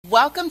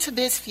Welcome to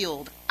Biz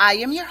Fueled. I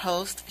am your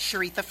host,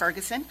 Sharitha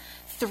Ferguson.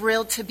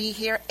 Thrilled to be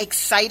here,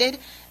 excited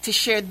to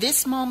share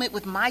this moment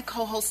with my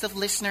co-host of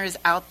listeners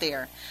out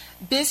there.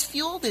 Biz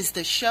Fueled is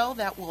the show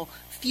that will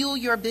fuel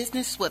your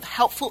business with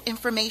helpful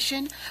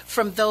information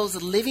from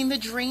those living the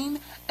dream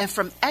and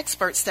from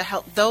experts to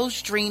help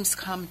those dreams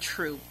come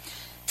true.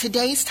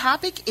 Today's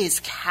topic is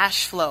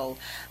cash flow,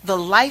 the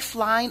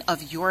lifeline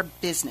of your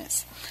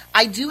business.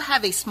 I do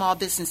have a small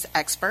business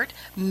expert,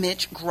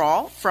 Mitch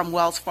Graul from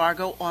Wells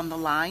Fargo, on the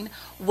line.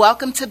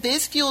 Welcome to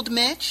Biz Fueled,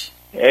 Mitch.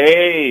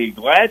 Hey,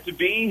 glad to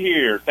be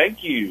here.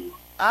 Thank you.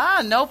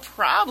 No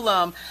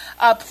problem.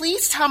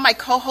 Please tell my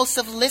co-hosts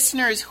of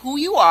listeners who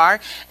you are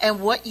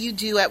and what you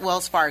do at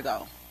Wells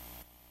Fargo.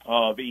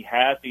 I'll be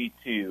happy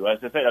to. As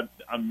I said,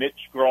 I'm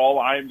Mitch Graul.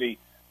 I'm the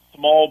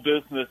small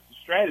business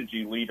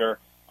strategy leader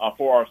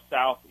for our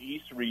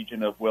Southeast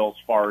region of Wells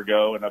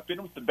Fargo, and I've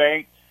been with the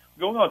bank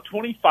going on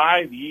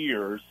 25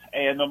 years,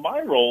 and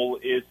my role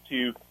is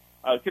to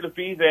kind of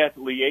be that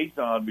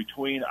liaison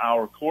between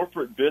our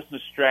corporate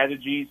business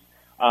strategies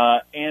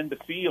and the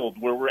field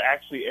where we're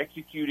actually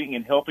executing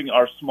and helping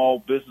our small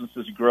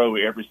businesses grow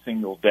every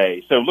single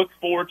day. So look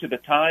forward to the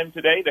time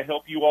today to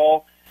help you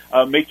all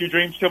make your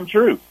dreams come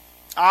true.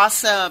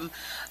 Awesome.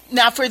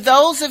 Now, for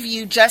those of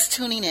you just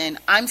tuning in,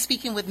 I'm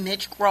speaking with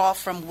Mitch Graul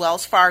from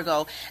Wells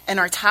Fargo, and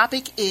our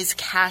topic is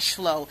cash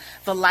flow,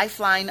 the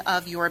lifeline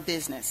of your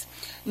business.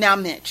 Now,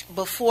 Mitch,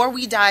 before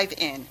we dive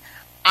in,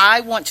 I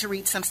want to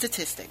read some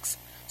statistics.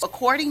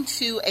 According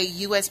to a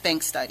U.S.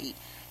 bank study,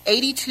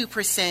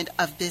 82%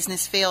 of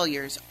business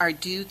failures are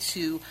due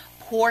to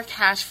poor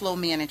cash flow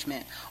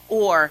management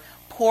or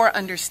poor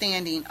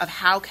understanding of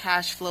how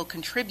cash flow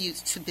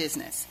contributes to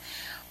business.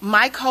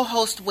 My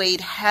co-host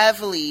weighed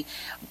heavily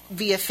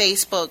via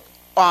Facebook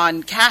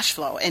on cash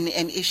flow and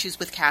issues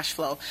with cash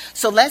flow.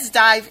 So let's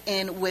dive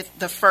in with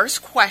the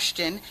first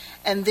question,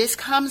 and this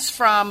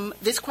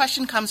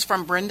question comes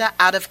from Brenda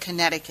out of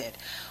Connecticut.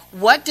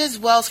 What does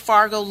Wells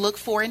Fargo look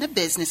for in a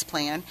business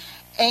plan?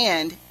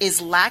 And is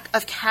lack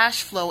of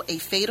cash flow a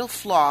fatal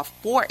flaw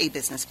for a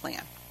business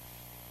plan?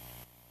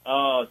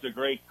 Oh, it's a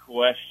great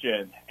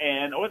question.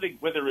 And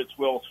whether it's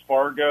Wells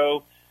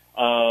Fargo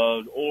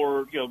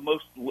or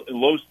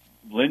most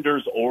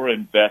lenders or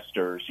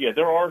investors,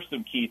 there are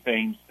some key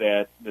things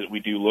that we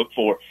do look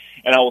for.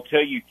 And I will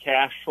tell you,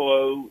 cash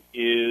flow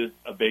is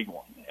a big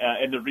one.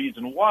 And the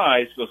reason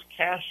why is because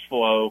cash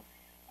flow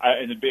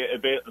and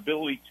the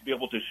ability to be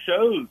able to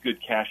show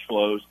good cash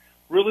flows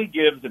really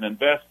gives an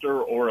investor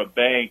or a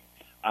bank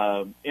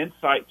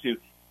insight to,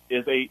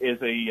 is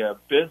a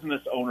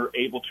business owner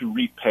able to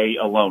repay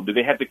a loan? Do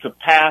they have the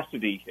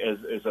capacity,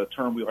 as a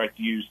term we like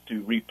to use,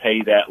 to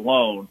repay that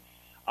loan?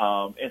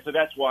 And so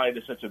that's why it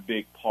is such a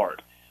big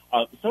part.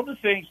 Some of the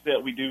things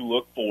that we do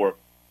look for,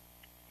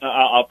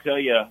 I'll tell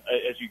you,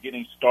 as you're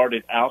getting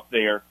started out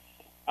there,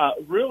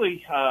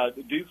 really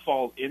do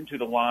fall into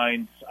the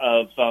lines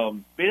of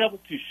being able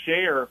to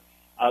share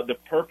the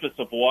purpose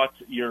of what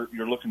you're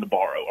looking to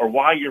borrow or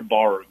why you're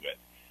borrowing it.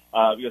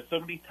 Because so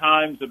many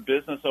times a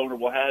business owner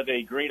will have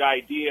a great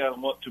idea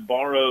and want to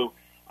borrow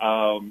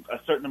a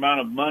certain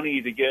amount of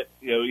money to get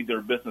either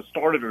a business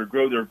started or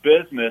grow their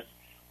business,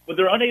 but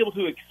they're unable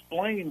to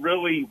explain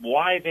really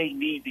why they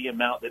need the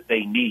amount that they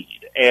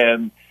need,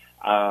 and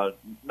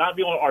not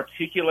be able to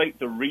articulate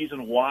the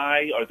reason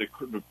why or the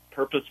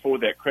purpose for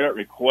that credit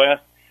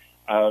request.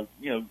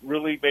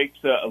 Really makes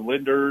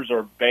lenders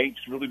or banks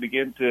really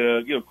begin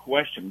to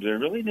question, do they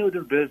really know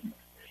their business?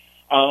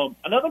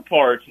 Another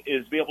part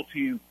is be able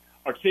to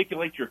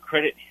articulate your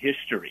credit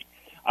history,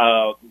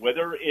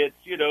 whether it's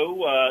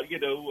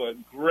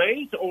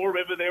great or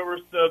whether there were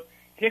some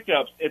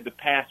hiccups in the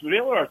past. Be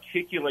able to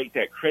articulate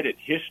that credit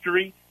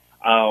history,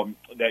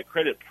 that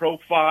credit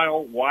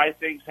profile, why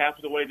things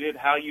happen the way they did,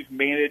 how you've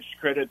managed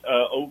credit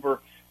over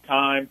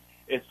time.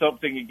 It's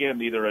something,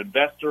 again, either an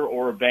investor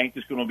or a bank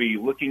is going to be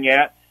looking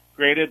at.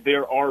 Granted,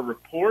 there are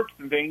reports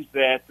and things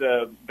that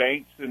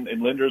banks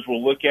and lenders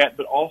will look at,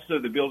 but also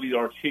the ability to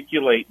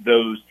articulate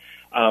those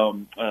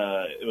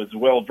as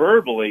well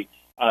verbally,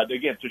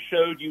 again, to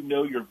show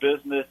your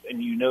business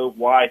and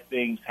why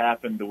things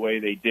happened the way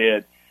they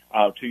did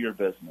to your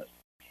business.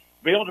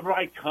 Be able to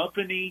provide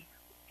company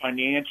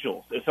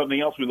financials is something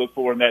else we look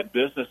for in that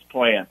business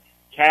plan.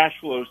 Cash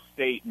flow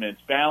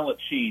statements, balance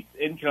sheets,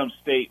 income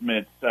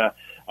statements,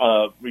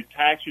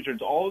 tax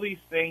returns, all of these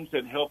things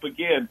that help,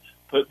 again,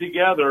 put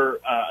together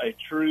a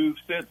true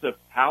sense of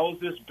how has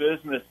this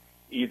business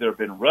either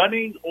been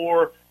running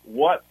or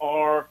what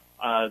are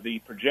the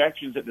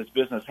projections that this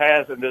business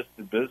has, and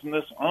the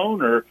business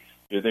owner,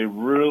 do they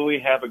really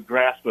have a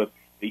grasp of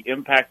the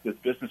impact this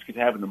business could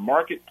have in the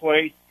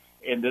marketplace,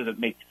 and does it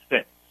make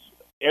sense?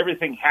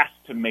 Everything has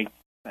to make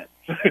sense.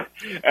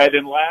 And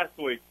then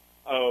lastly,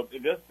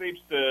 this seems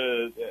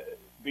to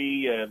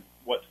be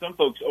what some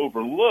folks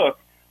overlook,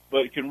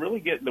 but it can really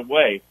get in the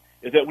way,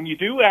 is that when you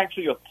do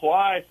actually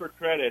apply for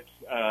credit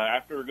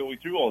after going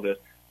through all this,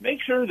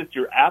 make sure that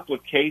your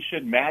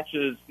application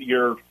matches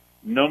your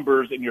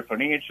numbers and your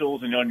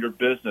financials and on your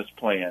business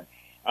plan.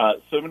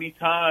 So many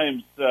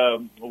times,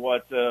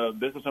 what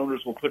business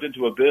owners will put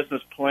into a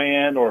business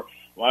plan or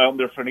on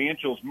their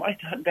financials might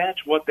not match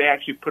what they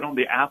actually put on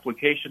the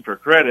application for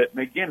credit. And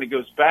again, it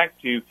goes back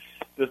to,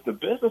 does the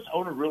business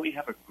owner really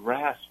have a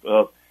grasp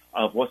of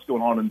what's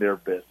going on in their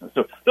business?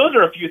 So those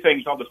are a few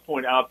things I'll just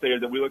point out there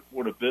that we look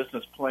for in a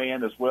business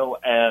plan as well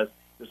as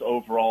just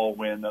overall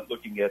when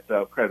looking at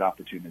credit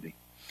opportunity.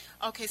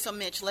 Okay, so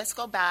Mitch, let's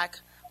go back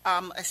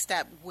a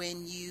step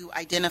when you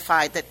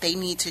identified that they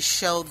need to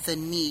show the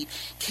need.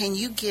 Can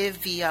you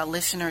give the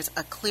listeners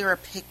a clearer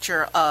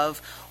picture of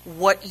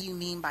what you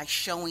mean by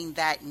showing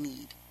that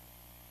need?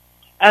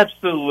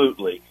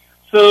 Absolutely.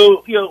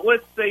 So,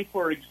 let's say,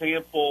 for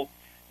example,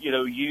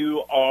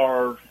 you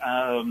are,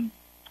 I'm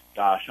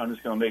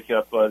just going to make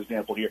up an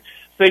example here.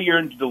 Say you're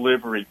in the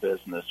delivery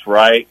business,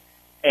 right?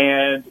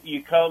 And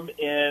you come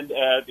in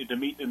to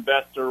meet an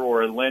investor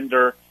or a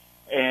lender,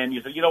 and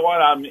you say, you know what,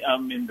 I'm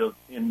in the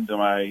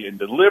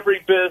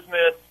delivery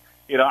business.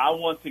 I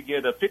want to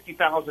get a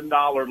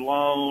 $50,000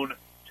 loan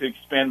to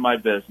expand my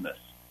business.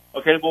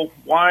 Okay, well,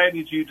 why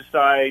did you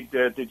decide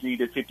that you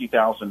needed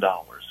 $50,000?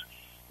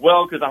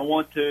 Well, because I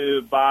want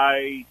to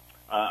buy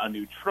a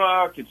new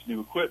truck, it's new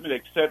equipment,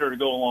 et cetera, to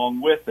go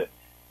along with it.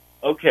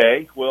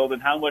 Okay, well, then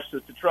how much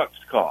does the trucks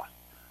cost?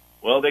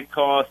 Well, they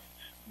cost,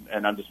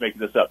 and I'm just making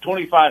this up,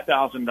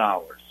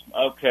 $25,000.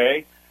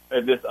 Okay,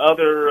 and the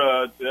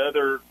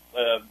other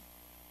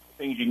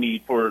things you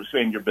need for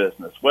expanding your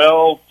business.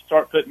 Well,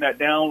 start putting that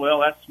down.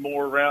 Well, that's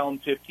more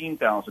around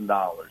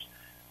 $15,000.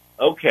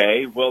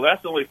 Okay, well,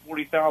 that's only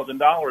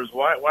 $40,000.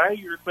 Why are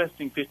you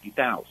requesting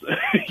 $50,000?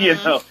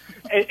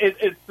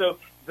 And so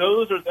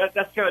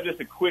that's kind of just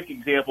a quick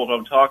example of what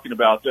I'm talking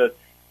about. The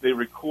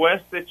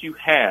request that you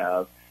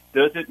have,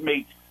 does it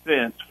make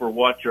sense for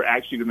what you're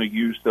actually going to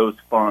use those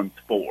funds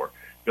for?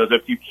 Because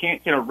if you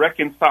can't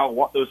reconcile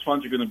what those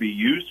funds are going to be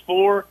used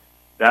for,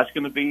 that's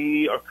going to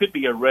be or could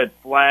be a red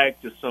flag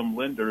to some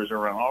lenders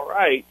around, all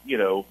right,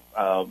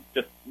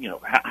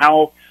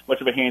 how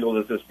much of a handle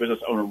does this business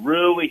owner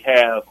really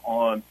have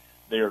on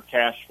their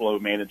cash flow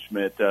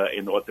management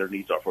and what their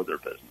needs are for their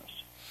business?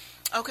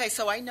 Okay,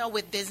 so I know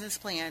with business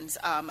plans,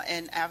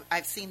 and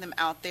I've seen them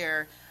out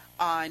there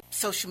on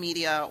social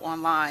media,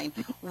 online,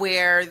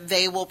 where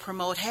they will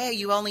promote, hey,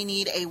 you only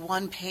need a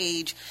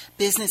one-page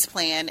business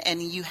plan,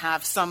 and you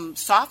have some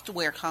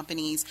software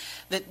companies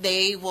that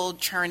they will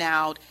churn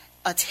out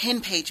a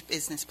 10-page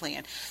business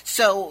plan.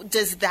 So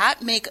does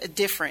that make a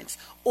difference?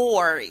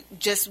 Or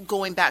just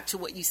going back to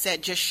what you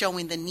said, just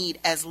showing the need,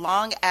 as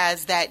long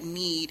as that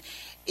need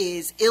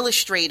is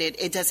illustrated,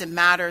 it doesn't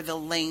matter the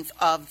length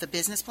of the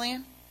business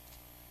plan?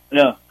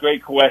 No,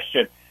 great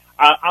question.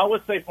 I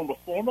would say from a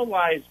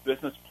formalized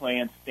business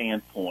plan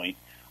standpoint,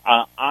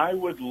 I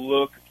would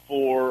look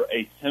for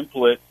a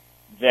template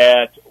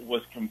that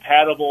was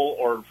compatible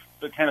or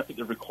the kind of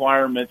the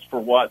requirements for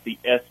what the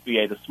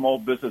SBA, the Small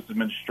Business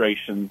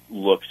Administration,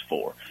 looks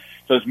for.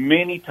 So as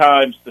many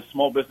times the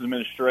Small Business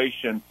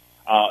Administration,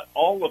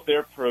 all of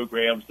their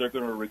programs, they're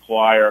going to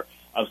require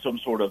some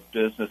sort of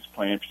business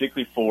plan,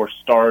 particularly for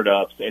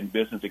startups and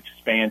business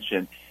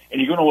expansion.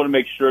 And you're going to want to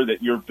make sure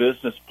that your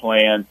business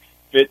plan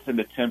fits in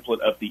the template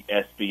of the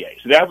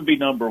SBA. So that would be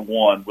number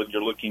one when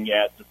you're looking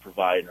at the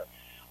provider.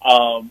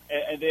 And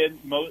then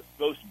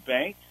most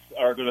banks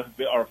are going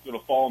to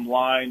fall in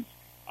line.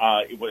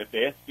 If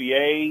the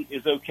SBA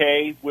is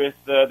okay with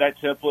that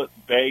template,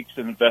 banks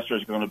and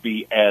investors are going to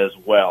be as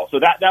well. So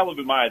that would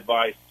be my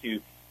advice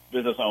to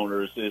business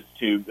owners, is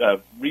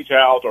to reach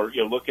out or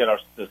look at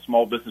the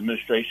Small Business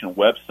Administration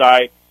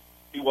website,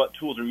 see what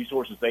tools and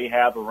resources they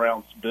have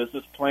around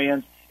business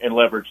plans, and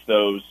leverage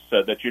those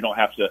so that you don't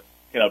have to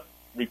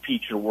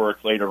repeat your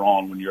work later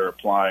on when you're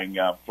applying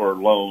for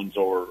loans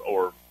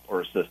or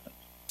assistance.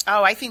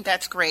 Oh, I think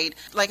that's great.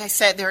 Like I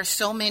said, there are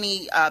so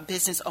many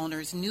business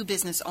owners, new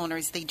business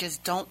owners, they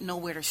just don't know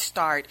where to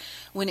start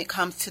when it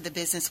comes to the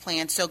business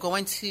plan. So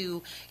going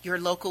to your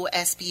local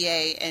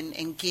SBA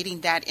and getting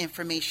that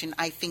information,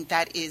 I think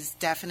that is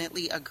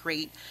definitely a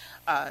great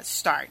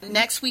start.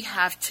 Next, we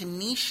have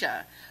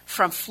Tanisha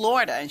from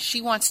Florida, and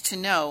she wants to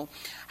know,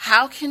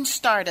 how can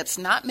startups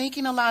not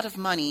making a lot of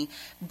money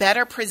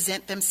better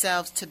present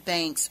themselves to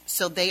banks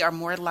so they are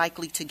more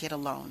likely to get a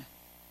loan?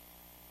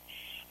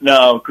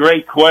 No,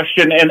 great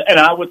question, and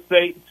I would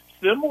say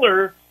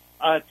similar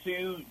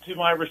to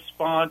my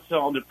response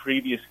on the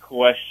previous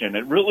question.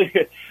 It really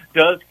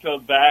does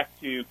come back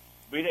to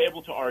being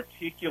able to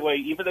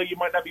articulate, even though you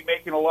might not be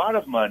making a lot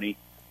of money,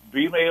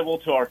 being able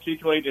to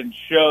articulate and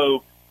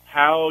show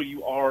how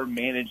you are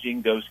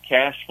managing those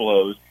cash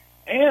flows,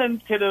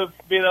 and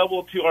being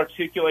able to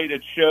articulate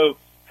and show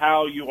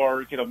how you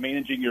are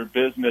managing your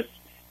business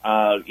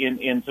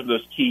in some of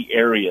those key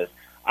areas.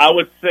 I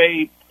would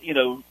say,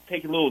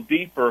 take a little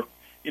deeper,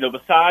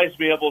 besides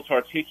being able to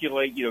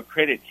articulate,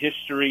 credit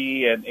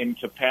history and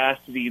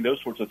capacity and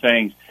those sorts of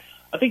things,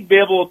 I think be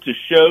able to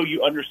show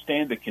you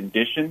understand the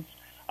conditions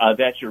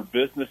that your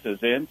business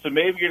is in. So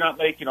maybe you're not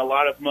making a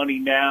lot of money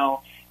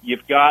now.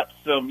 You've got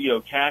some,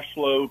 cash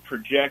flow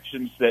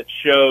projections that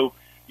show,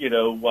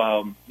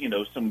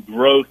 some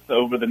growth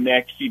over the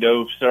next,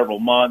 several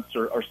months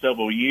or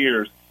several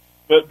years,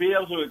 but be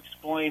able to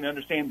explain,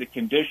 understand the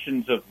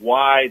conditions of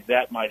why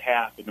that might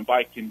happen. And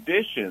by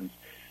conditions,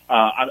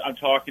 I'm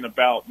talking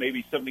about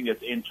maybe something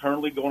that's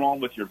internally going on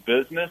with your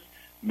business.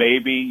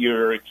 Maybe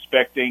you're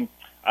expecting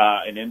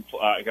a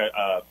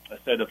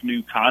set of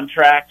new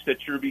contracts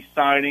that you'll be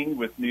signing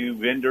with new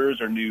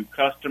vendors or new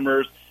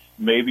customers.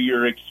 Maybe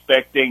you're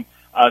expecting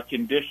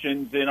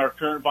conditions in our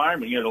current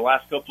environment. The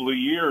last couple of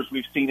years,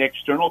 we've seen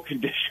external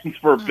conditions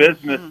for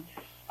business,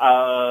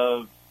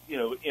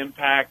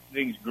 impact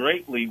things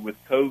greatly with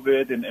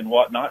COVID and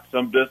whatnot.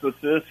 Some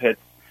businesses had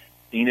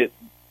seen it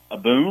a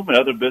boom, and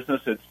other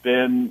business it's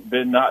been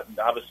not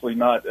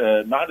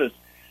as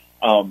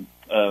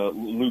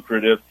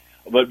lucrative.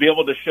 But be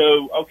able to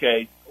show,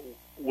 okay,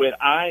 when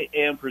I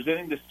am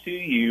presenting this to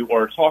you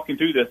or talking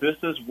through this, this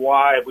is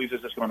why I believe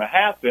this is going to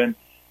happen.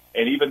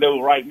 And even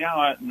though right now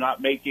I'm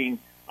not making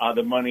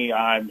the money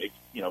I'm,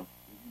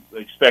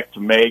 expect to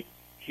make,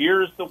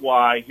 here's the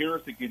why.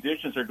 Here's the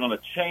conditions that are going to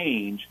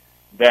change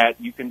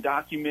that you can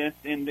document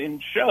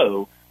and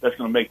show that's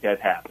going to make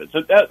that happen.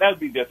 So that would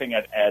be the thing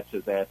I'd add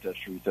to that,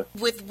 Sharitha.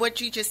 With what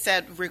you just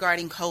said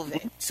regarding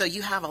COVID, so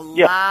you have a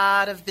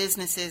lot of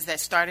businesses that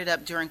started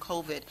up during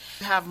COVID.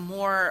 You have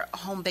more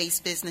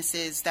home-based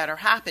businesses that are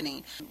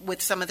happening.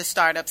 With some of the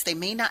startups, they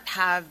may not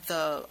have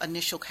the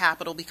initial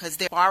capital because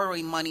they're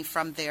borrowing money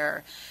from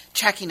their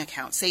checking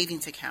account,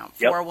 savings account,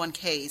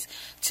 401ks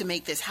to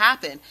make this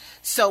happen.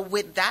 So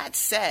with that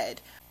said,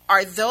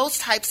 are those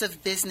types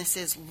of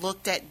businesses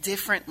looked at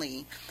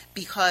differently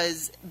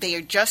because they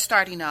are just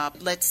starting up?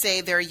 Let's say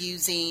they're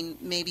using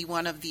maybe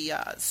one of the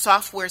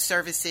software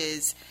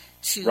services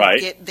to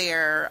get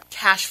their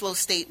cash flow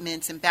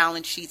statements and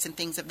balance sheets and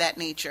things of that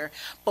nature.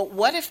 But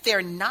what if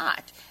they're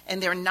not,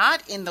 and they're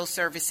not in those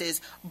services,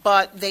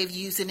 but they've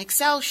used an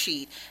Excel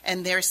sheet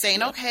and they're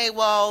saying, okay,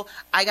 well,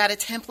 I got a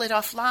template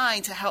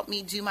offline to help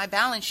me do my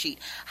balance sheet.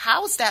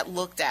 How is that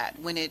looked at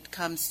when it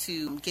comes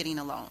to getting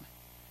a loan?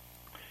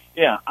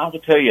 Yeah, I will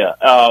tell you,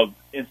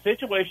 in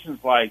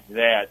situations like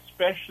that,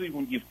 especially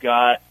when you've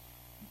got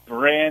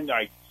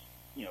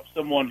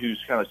someone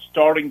who's kind of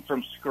starting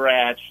from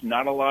scratch,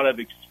 not a lot of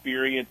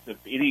experience, if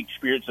any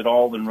experience at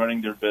all in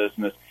running their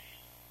business,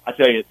 I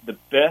tell you, the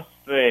best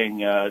thing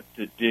to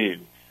do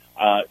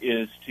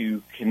is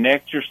to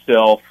connect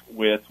yourself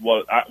with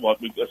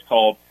what's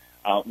called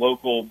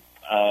local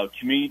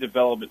community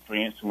development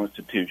financial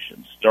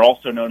institutions. They're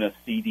also known as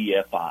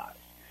CDFIs.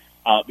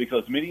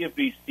 Because many of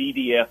these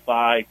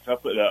CDFI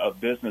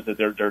businesses,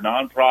 they're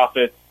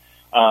nonprofits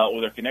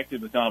or they're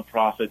connected with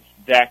nonprofits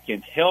that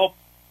can help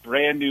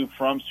brand new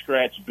from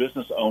scratch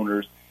business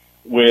owners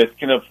with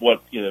kind of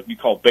what we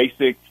call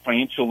basic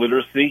financial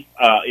literacy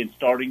in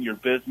starting your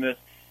business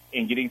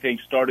and getting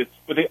things started.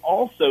 But they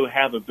also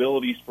have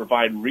abilities to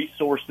provide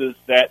resources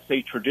that,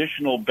 say,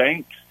 traditional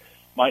banks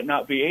might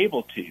not be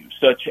able to,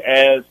 such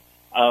as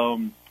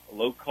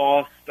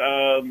low-cost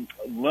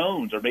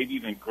loans or maybe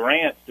even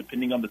grants,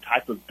 depending on the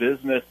type of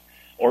business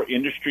or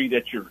industry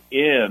that you're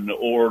in,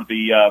 or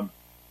the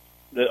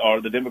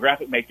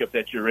demographic makeup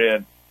that you're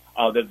in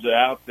that's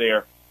out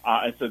there.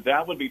 And so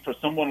that would be for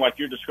someone like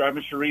you're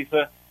describing,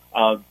 Sharitha.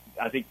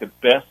 I think the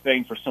best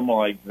thing for someone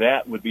like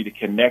that would be to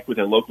connect with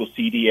a local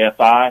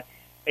CDFI.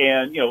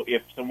 And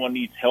if someone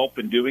needs help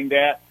in doing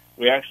that,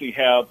 we actually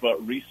have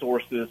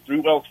resources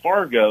through Wells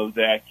Fargo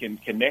that can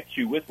connect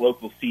you with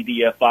local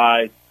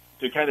CDFIs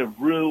to kind of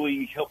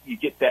really help you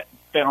get that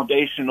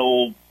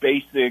foundational,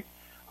 basic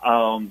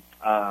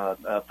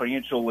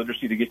financial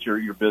literacy to get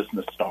your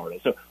business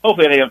started. So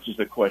hopefully that answers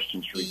the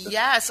question, Sharitha.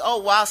 Yes. Oh,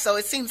 wow. So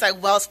it seems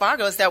like Wells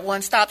Fargo is that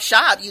one-stop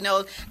shop.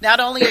 Not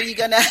only are you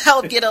going to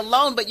help get a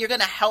loan, but you're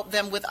going to help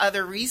them with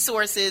other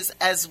resources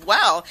as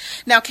well.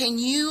 Now, can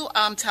you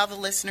tell the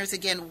listeners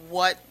again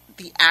what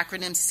the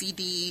acronym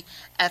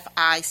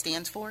CDFI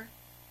stands for?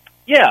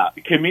 Yeah,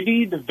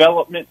 Community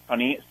Development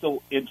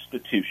Financial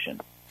Institution.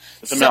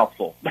 It's a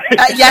mouthful.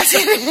 Yes,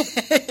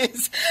 it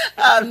is.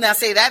 Now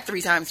say that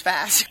 3 times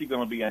fast. She's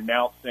going to be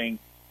announcing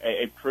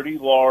a pretty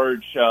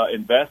large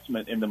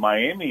investment in the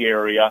Miami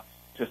area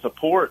to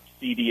support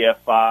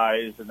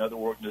CDFIs and other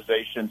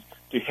organizations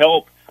to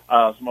help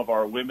some of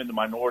our women and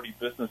minority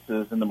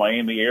businesses in the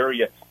Miami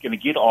area going to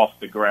get off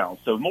the ground.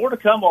 So more to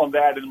come on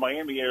that in the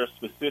Miami area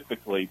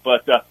specifically.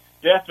 But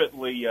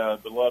definitely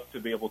would love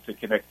to be able to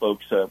connect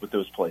folks with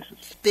those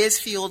places.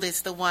 BizFueled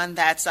is the one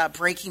that's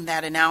breaking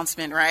that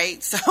announcement,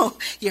 right? So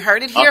you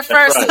heard it here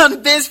first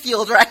on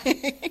BizFueled,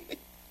 right?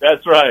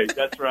 That's right.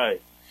 That's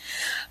right.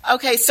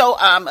 Okay, so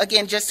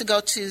again, just to go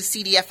to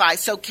CDFI,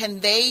 so can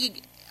they,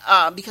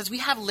 because we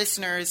have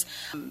listeners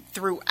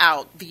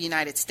throughout the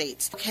United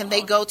States, can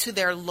they go to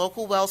their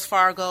local Wells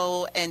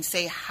Fargo and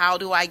say, how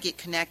do I get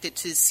connected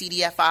to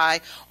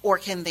CDFI, or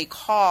can they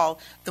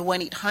call the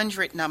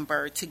 1-800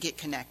 number to get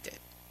connected?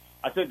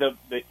 I think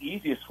the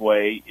easiest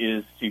way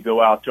is to go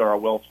out to our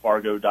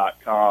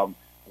wellsfargo.com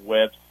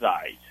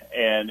website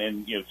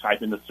and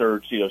type in the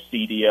search,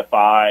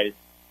 CDFIs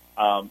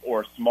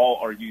or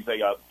use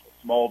a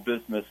small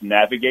business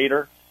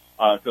navigator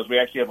because we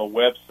actually have a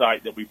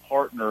website that we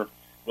partner,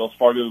 Wells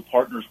Fargo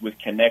partners with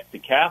Connect to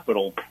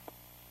Capital,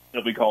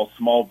 that we call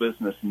Small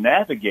Business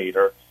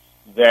Navigator,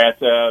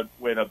 that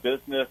when a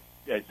business,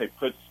 say,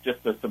 puts just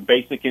some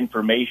basic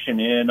information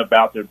in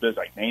about their business,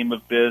 like name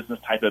of business,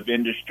 type of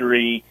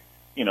industry,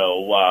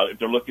 if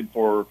they're looking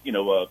for,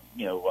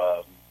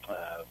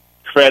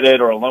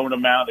 credit or a loan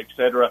amount, et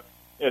cetera,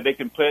 they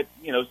can put,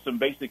 some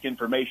basic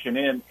information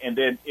in, and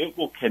then it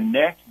will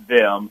connect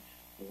them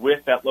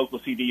with that local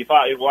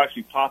CDFI. It will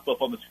actually pop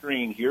up on the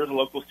screen. Here's a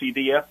local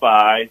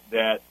CDFI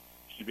that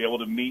should be able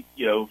to meet,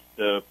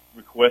 the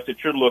request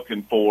that you're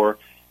looking for,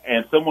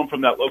 and someone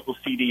from that local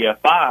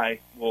CDFI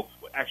will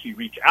actually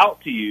reach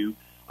out to you,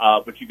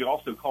 but you can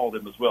also call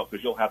them as well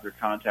because you'll have their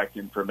contact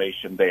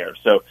information there.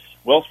 So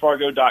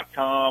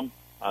wellsfargo.com,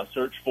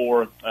 search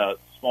for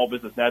Small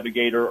Business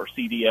Navigator or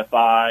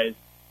CDFIs,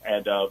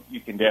 and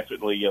you can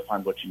definitely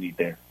find what you need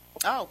there.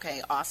 Oh,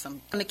 okay,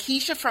 awesome.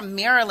 Nikisha from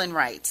Maryland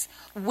writes,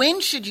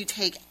 when should you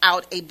take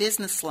out a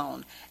business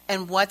loan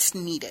and what's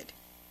needed?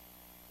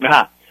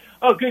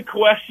 Oh, good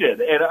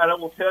question. And I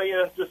will tell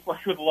you, just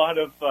like with a lot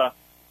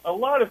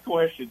of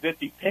questions, it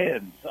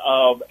depends.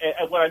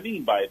 And what I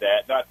mean by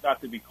that,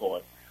 not to be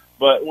coy,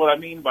 but what I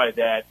mean by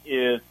that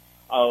is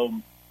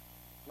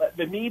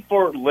the need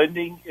for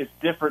lending is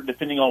different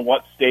depending on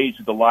what stage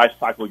of the life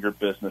cycle your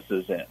business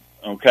is in,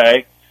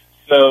 okay?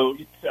 So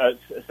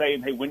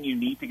saying, hey, when you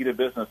need to get a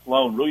business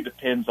loan really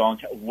depends on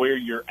where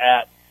you're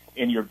at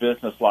in your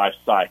business life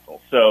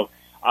cycle. So,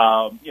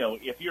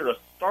 if you're a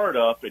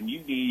startup and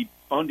you need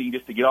funding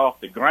just to get off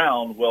the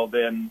ground, well,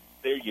 then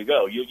there you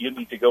go. You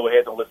need to go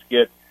ahead and let's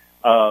get,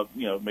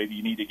 maybe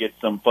you need to get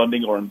some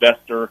funding or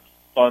investor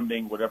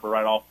funding, whatever,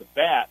 right off the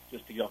bat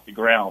just to get off the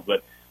ground.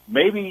 But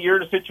maybe you're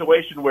in a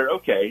situation where,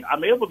 okay,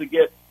 I'm able to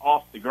get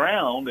off the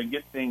ground and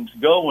get things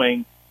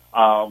going,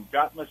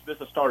 got my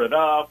business started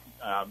up,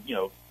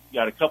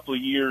 got a couple of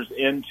years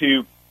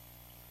into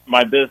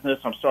my business.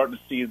 I'm starting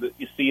to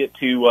see it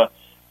to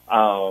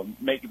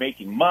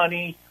making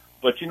money.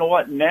 But you know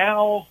what?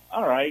 Now,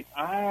 all right,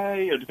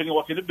 depending on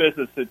what kind of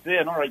business it's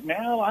in, all right,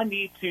 now I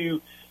need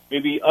to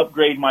maybe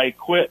upgrade my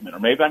equipment, or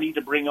maybe I need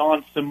to bring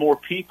on some more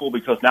people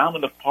because now I'm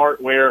in the part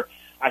where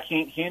I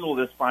can't handle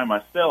this by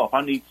myself.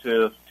 I need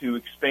to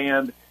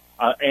expand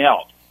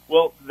out.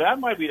 Well, that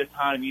might be the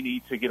time you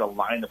need to get a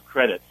line of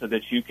credit so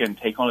that you can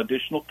take on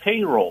additional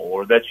payroll,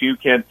 or that you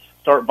can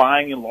start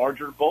buying in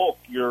larger bulk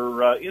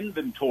your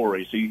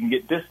inventory so you can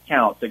get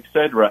discounts, et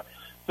cetera.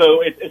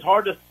 So it's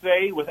hard to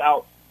say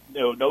without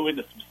knowing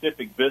the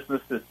specific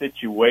business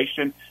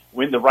situation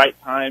when the right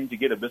time to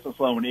get a business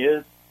loan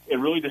is. It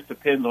really just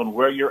depends on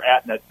where you're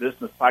at in that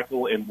business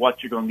cycle and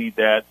what you're going to need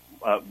that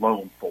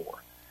loan for.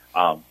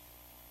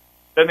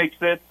 That makes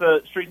sense,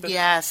 Street?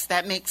 Yes,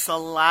 that makes a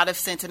lot of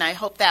sense, and I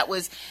hope that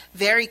was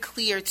very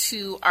clear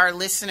to our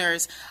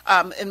listeners.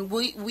 And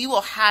we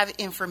will have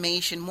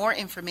more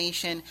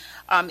information,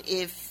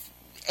 if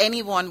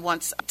anyone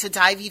wants to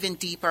dive even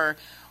deeper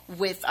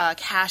with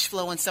cash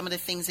flow and some of the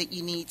things that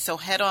you need. So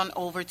head on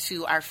over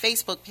to our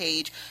Facebook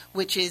page,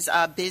 which is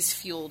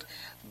BizFueled.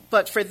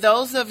 But for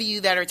those of you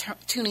that are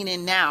tuning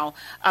in now,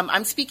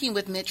 I'm speaking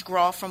with Mitch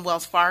Graul from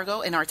Wells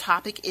Fargo, and our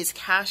topic is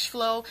cash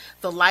flow,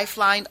 the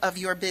lifeline of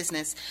your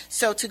business.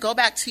 So to go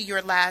back to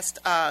your last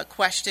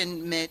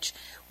question, Mitch,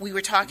 we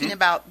were talking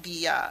about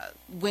the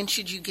when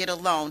should you get a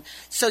loan.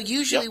 So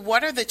usually,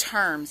 what are the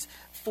terms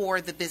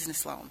for the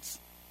business loans?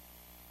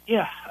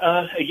 Yeah,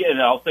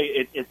 again, I'll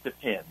say it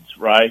depends,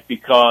 right?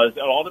 Because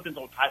it all depends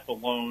on the type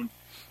of loan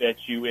that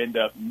you end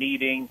up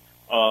needing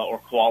or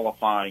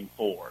qualifying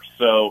for.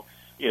 So,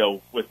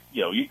 you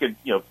could,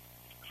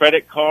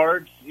 credit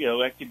cards,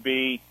 that could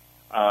be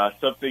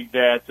something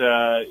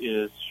that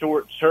is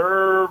short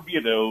term,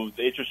 the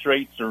interest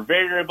rates are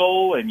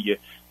variable and you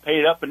pay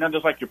it up and down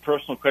just like your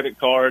personal credit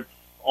card,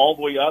 all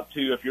the way up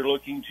to if you're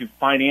looking to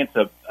finance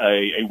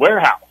a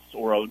warehouse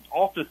or an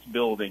office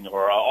building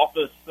or an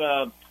office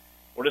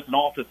or just an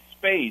office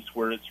space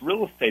where it's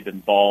real estate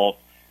involved.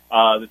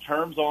 The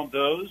terms on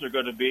those are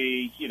going to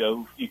be,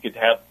 you could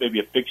have maybe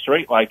a fixed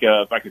rate like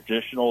a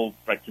traditional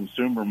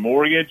consumer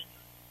mortgage.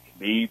 It could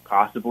be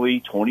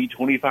possibly 20,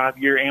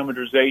 25-year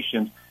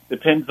amortizations.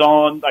 Depends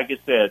on, like I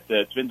said,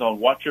 depends on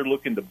what you're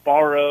looking to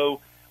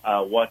borrow,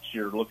 how much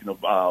you're looking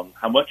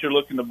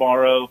to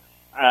borrow,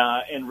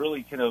 and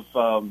really kind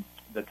of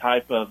the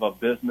type of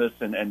business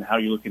and how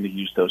you're looking to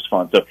use those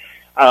funds. So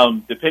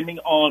depending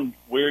on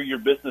where your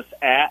business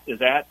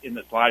is at in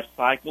its life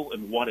cycle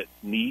and what its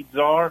needs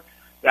are,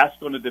 that's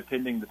going to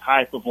depend on the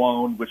type of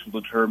loan, which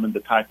will determine the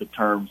type of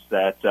terms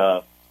that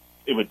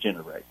it would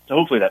generate. So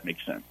hopefully that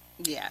makes sense.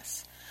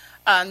 Yes.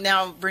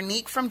 Now,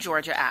 Vernique from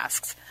Georgia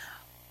asks,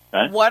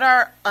 what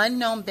are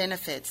unknown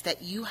benefits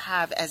that you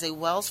have as a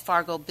Wells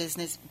Fargo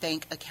Business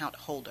Bank account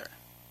holder?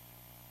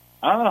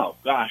 Oh,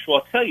 gosh. Well,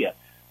 I'll tell you,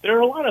 there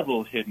are a lot of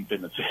little hidden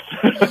benefits.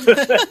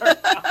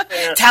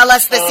 Tell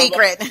us the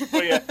secret.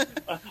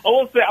 I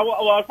won't say.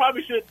 I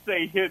probably shouldn't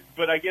say hidden,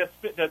 but I guess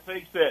that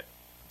things that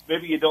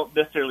maybe you don't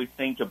necessarily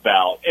think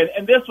about.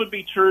 And this would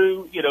be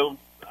true,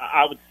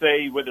 I would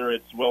say whether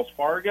it's Wells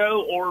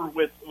Fargo or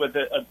with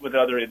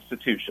other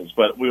institutions.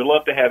 But we would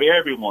love to have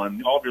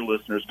everyone, all of your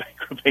listeners,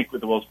 bank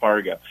with Wells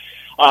Fargo.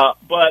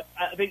 But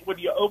I think when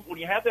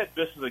you have that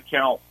business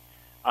account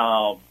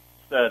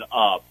set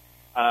up,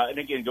 and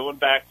again, going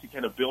back to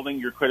kind of building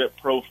your credit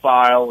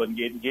profile and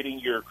getting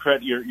your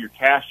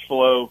cash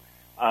flow,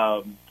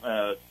 starting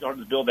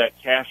to build that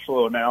cash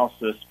flow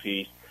analysis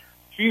piece,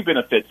 few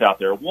benefits out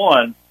there.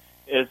 One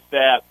is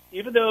that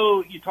even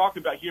though you talk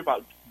about here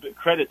about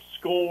credit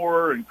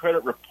score and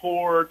credit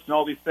reports and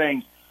all these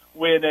things,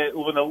 when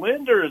a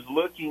lender is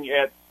looking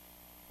at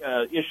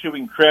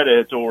issuing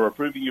credit or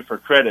approving you for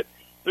credit,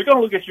 they're going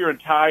to look at your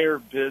entire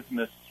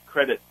business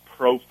credit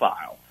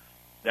profile.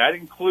 That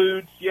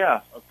includes,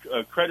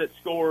 credit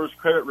scores,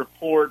 credit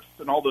reports,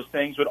 and all those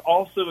things, but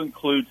also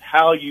includes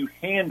how you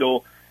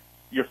handle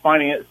your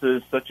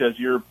finances, such as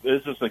your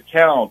business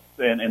accounts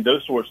and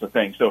those sorts of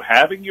things. So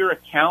having your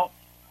account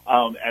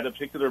at a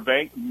particular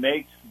bank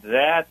makes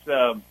that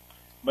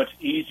much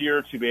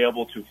easier to be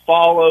able to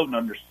follow and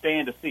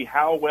understand, to see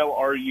how well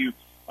are you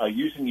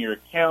using your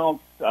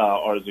accounts,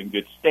 are it in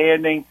good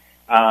standing,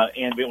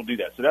 and be able to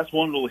do that. So that's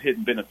one little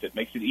hidden benefit.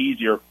 Makes it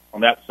easier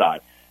on that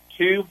side.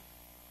 Two,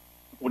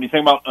 when you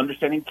think about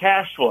understanding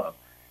cash flow,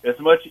 it's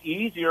much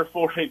easier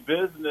for a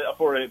business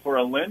for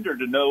a lender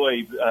to know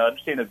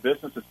understand a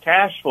business's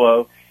cash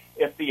flow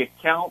if the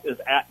account is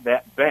at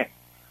that bank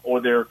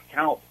or their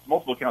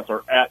multiple accounts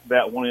are at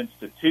that one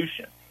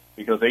institution,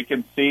 because they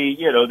can see,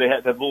 they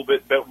have a little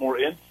bit more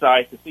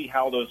insight to see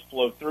how those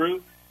flow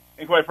through.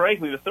 And quite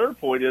frankly, the third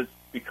point is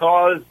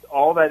because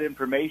all that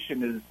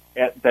information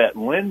is at that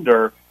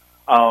lender,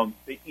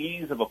 the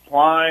ease of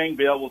applying,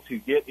 be able to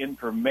get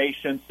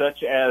information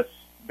such as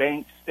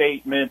bank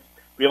statements,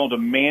 be able to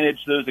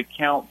manage those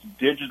accounts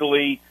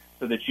digitally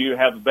so that you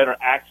have better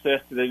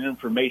access to that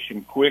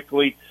information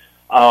quickly.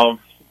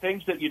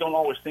 Things that you don't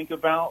always think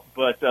about,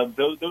 but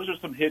those are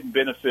some hidden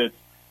benefits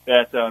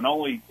that not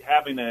only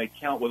having an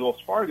account with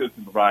Wells Fargo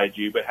can provide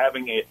you, but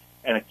having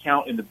an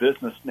account in the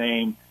business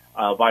name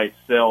by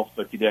itself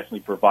can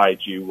definitely provide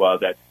you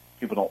that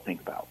people don't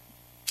think about.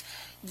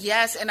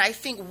 Yes, and I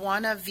think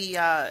one of the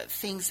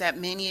things that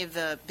many of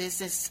the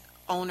business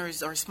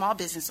owners or small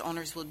business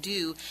owners will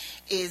do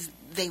is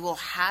they will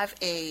have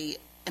an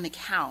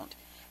account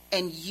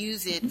and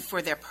use it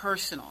for their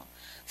personal.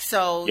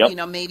 So,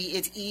 maybe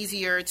it's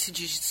easier to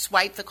just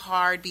swipe the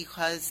card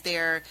because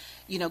they're,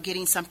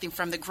 getting something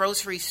from the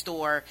grocery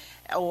store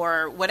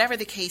or whatever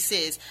the case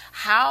is.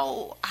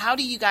 How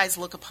do you guys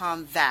look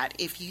upon that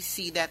if you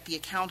see that the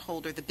account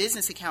holder, the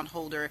business account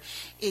holder,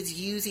 is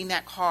using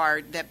that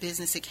card, that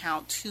business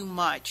account too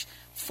much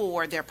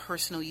for their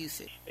personal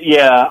usage?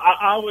 Yeah,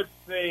 I would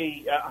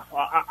say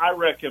I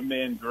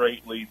recommend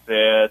greatly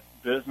that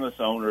business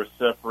owners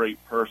separate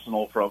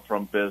personal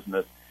from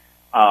business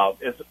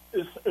as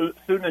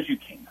soon as you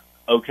can.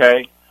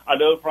 Okay, I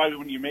know probably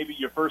when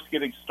you're first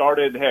getting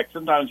started. Heck,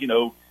 sometimes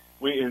you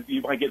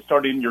might get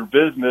started in your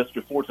business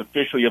before it's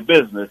officially a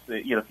business.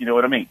 If you know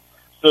what I mean.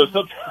 So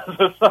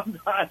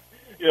sometimes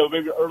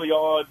maybe early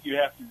on you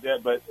have to do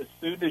that, but as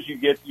soon as you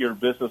get your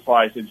business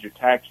license, your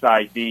tax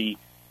ID,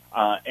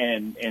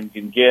 and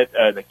can get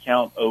an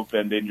account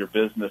opened in your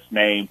business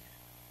name,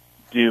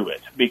 do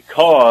it,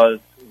 because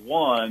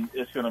one,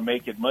 it's going to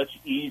make it much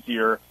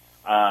easier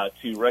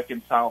to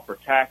reconcile for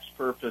tax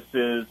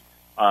purposes.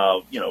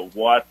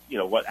 What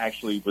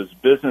actually was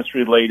business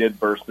related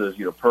versus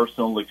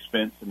personal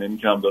expense and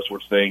income, those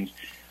sorts of things.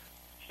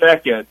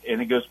 Second,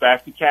 and it goes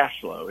back to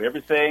cash flow.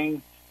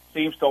 Everything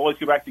seems to always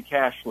go back to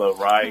cash flow,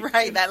 right?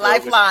 Right, and that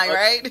lifeline,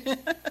 right?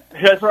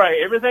 That's right.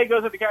 Everything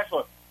goes into cash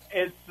flow.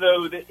 And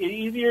so the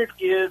easier it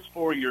is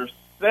for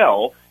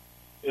yourself,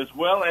 as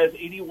well as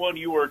anyone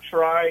you are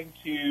trying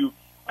to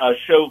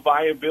show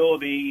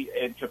viability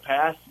and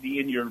capacity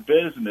in your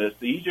business,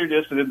 the easier it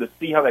is for them to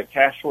see how that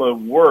cash flow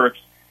works,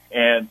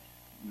 and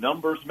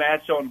numbers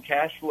match on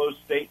cash flow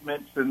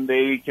statements, and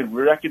they can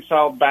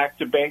reconcile back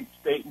to bank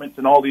statements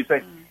and all these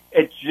things.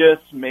 It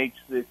just makes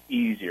it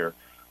easier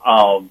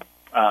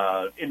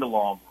in the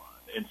long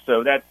run. And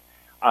so that's,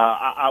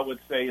 I would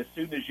say, as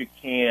soon as you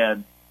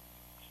can,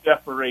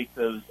 separate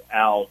those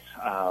out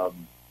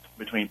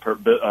between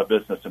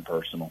business and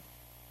personal.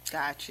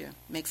 Gotcha.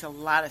 Makes a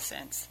lot of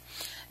sense.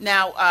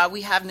 Now,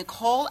 we have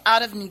Nicole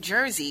out of New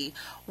Jersey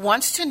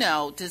wants to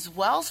know, does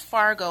Wells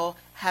Fargo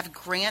have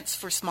grants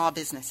for small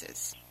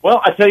businesses?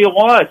 Well, I tell you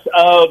what,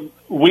 it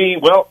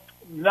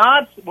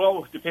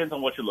depends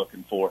on what you're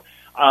looking for.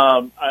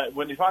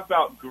 When you talk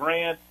about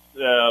grants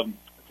to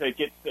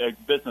get a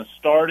business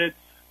started,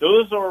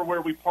 those are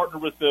where we partner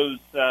with those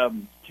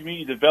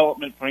community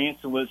development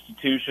financial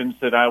institutions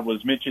that I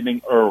was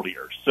mentioning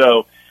earlier.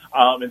 So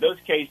in those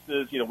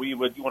cases, we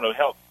would want to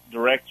help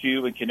direct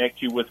you and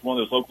connect you with one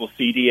of those local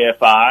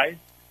CDFIs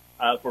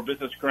for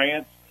business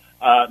grants.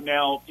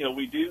 Now,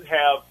 we do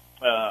have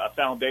a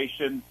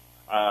foundation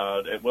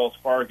at Wells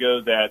Fargo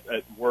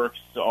that works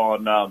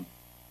on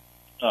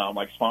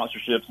like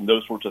sponsorships and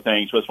those sorts of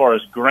things. So as far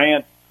as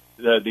grants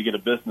to get a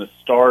business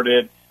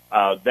started,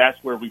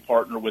 that's where we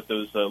partner with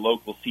those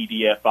local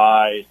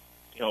CDFIs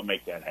to help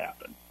make that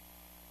happen.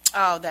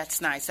 Oh,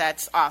 that's nice.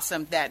 That's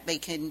awesome that they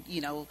can,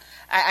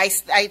 I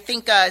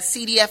think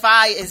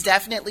CDFI is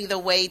definitely the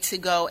way to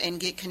go and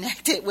get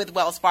connected with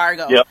Wells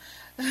Fargo.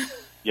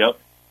 Yep.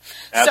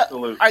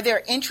 Absolutely. So are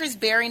there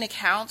interest-bearing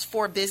accounts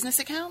for business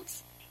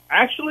accounts?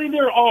 Actually,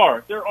 there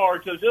are.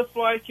 So just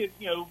like,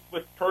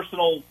 with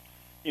personal,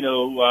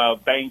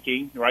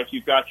 banking, right?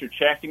 You've got your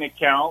checking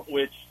account,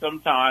 which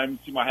sometimes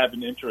you might have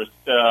an interest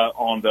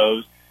on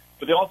those,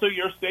 but then also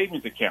your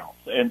savings accounts.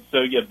 And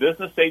so,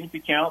 business savings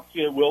accounts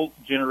will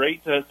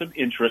generate some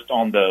interest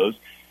on those.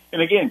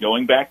 And again,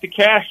 going back to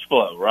cash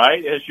flow,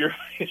 right? As your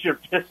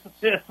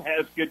business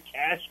has good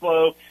cash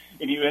flow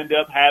and you end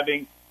up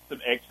having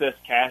some excess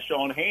cash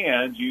on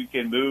hand, you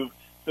can move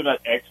some of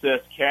that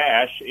excess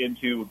cash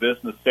into a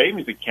business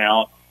savings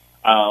account,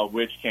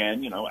 which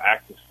can,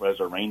 act as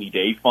a rainy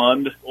day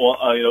fund,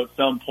 at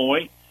some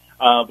point,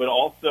 but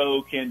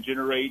also can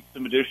generate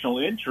some additional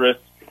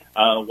interest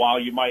while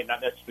you might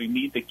not necessarily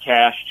need the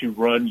cash to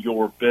run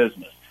your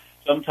business.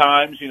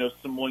 Sometimes,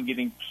 someone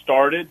getting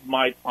started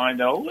might find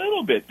that a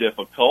little bit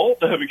difficult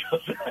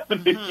because they're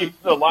having to use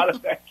a lot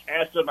of that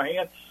cash in my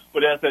hand.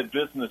 But as that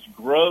business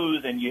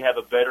grows and you have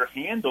a better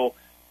handle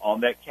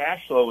on that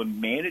cash flow and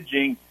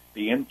managing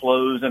the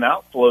inflows and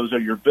outflows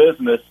of your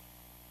business,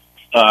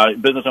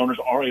 business owners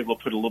are able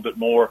to put a little bit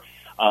more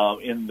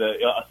in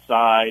the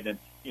aside and,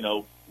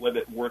 let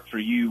it work for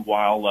you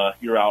while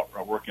you're out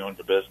working on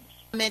your business.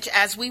 Mitch,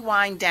 as we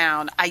wind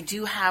down, I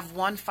do have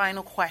one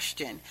final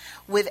question.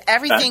 With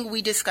everything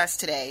we discussed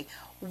today,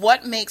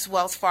 what makes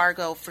Wells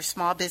Fargo for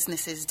small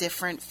businesses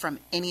different from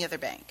any other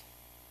bank?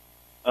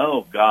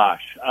 Oh,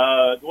 gosh.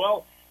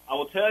 Well, I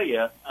will tell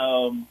you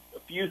a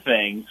few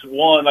things.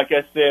 One, like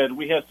I said,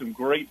 we have some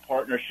great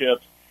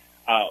partnerships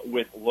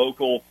with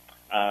local,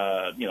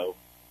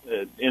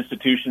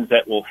 institutions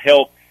that will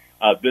help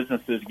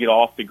businesses get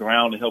off the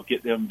ground and help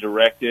get them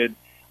directed.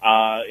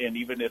 And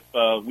even if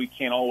we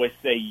can't always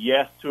say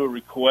yes to a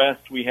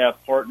request, we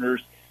have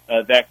partners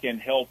that can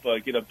help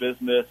get a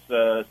business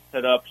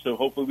set up. So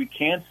hopefully we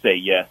can say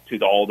yes to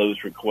all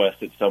those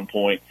requests at some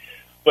point.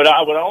 But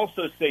I would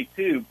also say,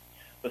 too,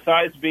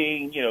 besides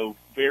being,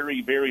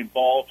 very, very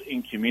involved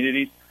in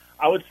communities,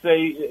 I would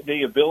say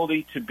the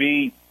ability to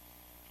be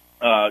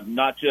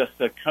not just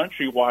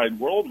countrywide,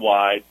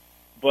 worldwide,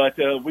 but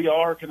we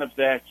are kind of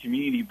that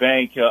community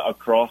bank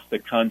across the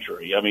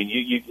country. I mean,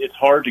 it's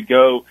hard to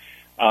go,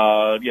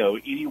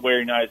 anywhere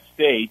in the United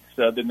States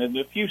than in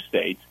a few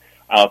states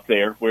out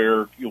there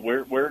where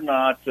we're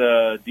not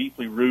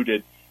deeply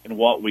rooted in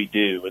what we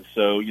do. And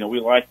so, we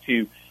like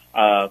to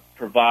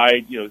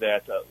provide,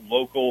 that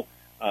local,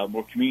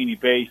 more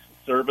community-based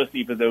service,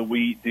 even though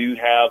we do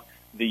have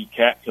the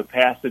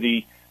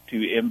capacity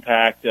to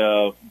impact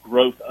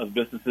growth of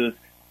businesses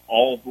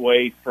all the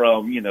way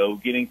from,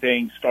 getting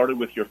things started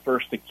with your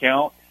first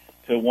account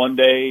to one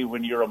day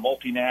when you're a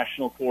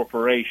multinational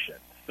corporation.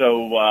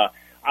 So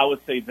I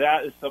would say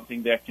that is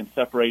something that can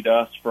separate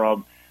us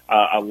from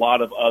a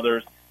lot of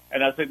others.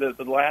 And I'd say that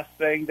the last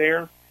thing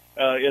there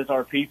is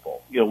our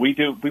people. We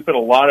put a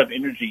lot of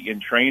energy in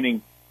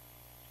training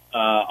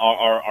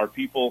our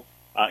people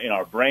in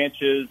our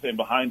branches and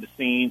behind the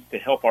scenes to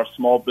help our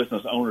small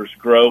business owners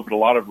grow, but a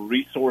lot of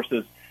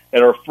resources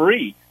that are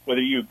free,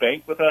 whether you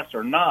bank with us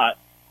or not,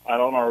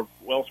 on our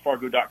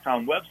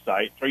wellsfargo.com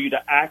website for you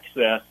to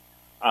access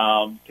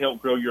to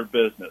help grow your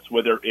business,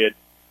 whether it's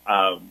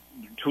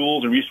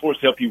tools and resources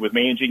to help you with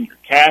managing your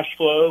cash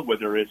flow,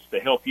 whether it's to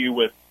help you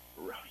with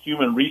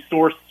human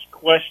resource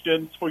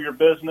questions for your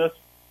business,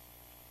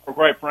 or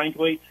quite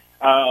frankly,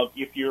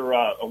 if you're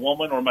a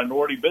woman or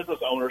minority business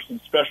owner, some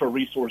special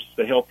resources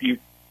to help you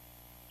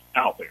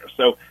out there.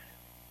 So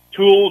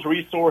tools,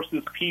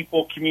 resources,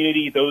 people,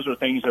 community, those are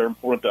things that are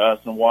important to us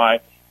and why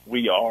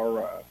we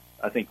are,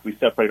 I think we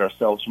separate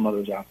ourselves from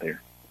others out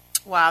there.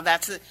 Wow,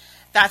 that's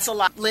a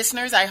lot.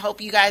 Listeners, I hope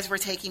you guys were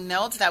taking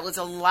notes. That was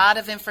a lot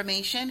of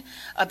information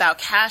about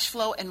cash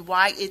flow and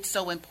why it's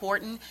so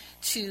important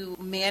to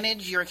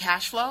manage your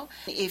cash flow.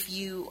 If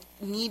you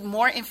need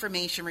more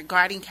information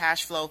regarding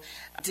cash flow,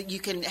 you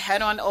can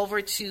head on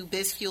over to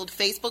BizFueled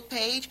Facebook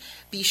page.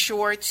 Be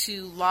sure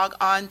to log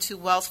on to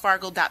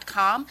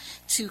wellsfargo.com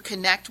to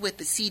connect with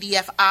the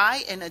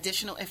CDFI and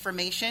additional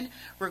information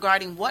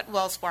regarding what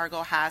Wells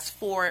Fargo has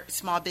for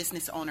small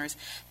business owners.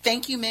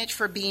 Thank you, Mitch,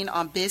 for being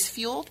on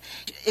BizFueled.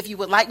 If you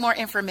would like more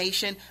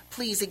information,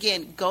 please,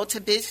 again, go to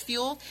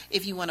BizFueled.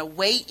 If you want to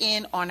weigh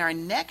in on our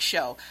next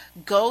show,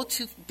 go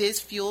to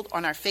BizFueled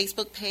on our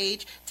Facebook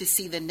page to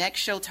see the next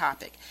show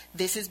topic.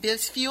 This is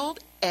BizFueled,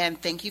 and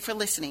thank you for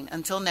listening.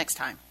 Until next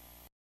time.